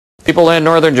People in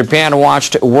northern Japan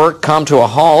watched work come to a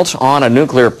halt on a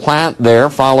nuclear plant there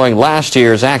following last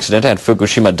year's accident at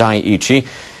Fukushima Daiichi.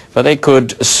 But they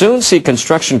could soon see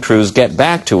construction crews get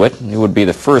back to it. It would be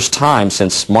the first time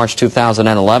since March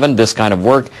 2011 this kind of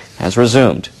work has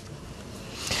resumed.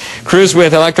 Crews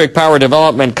with Electric Power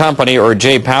Development Company, or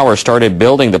J-Power, started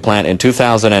building the plant in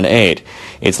 2008.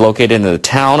 It's located in the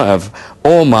town of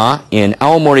Ohma in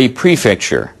Aomori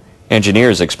Prefecture.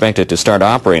 Engineers expected to start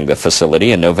operating the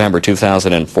facility in November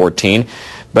 2014,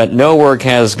 but no work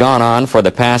has gone on for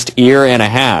the past year and a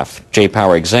half.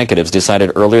 J-Power executives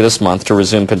decided earlier this month to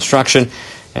resume construction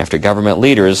after government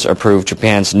leaders approved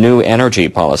Japan's new energy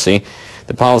policy.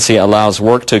 The policy allows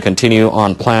work to continue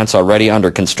on plants already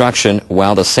under construction,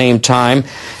 while at the same time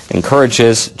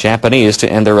encourages Japanese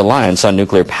to end their reliance on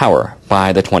nuclear power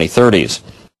by the 2030s.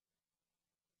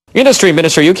 Industry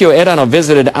Minister Yukio Edano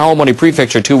visited Aomori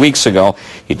Prefecture 2 weeks ago.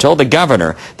 He told the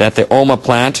governor that the Ohma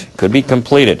plant could be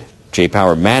completed.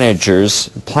 J-Power managers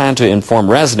plan to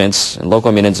inform residents and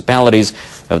local municipalities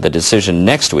of the decision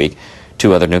next week.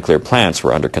 2 other nuclear plants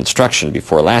were under construction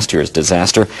before last year's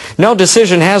disaster. No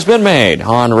decision has been made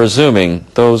on resuming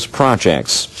those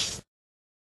projects.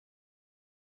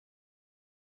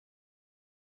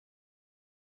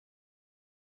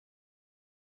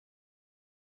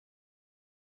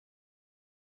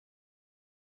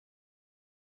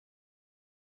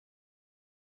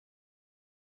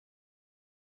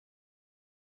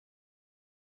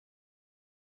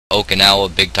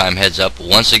 Okinawa, big time heads up.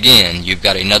 Once again, you've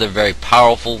got another very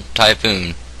powerful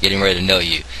typhoon getting ready to know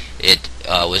you. It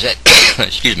was at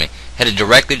excuse me, headed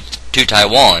directly to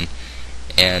Taiwan,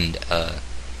 and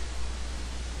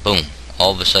boom,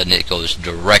 all of a sudden it goes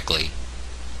directly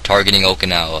targeting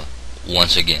Okinawa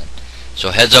once again.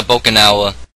 So heads up,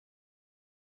 Okinawa.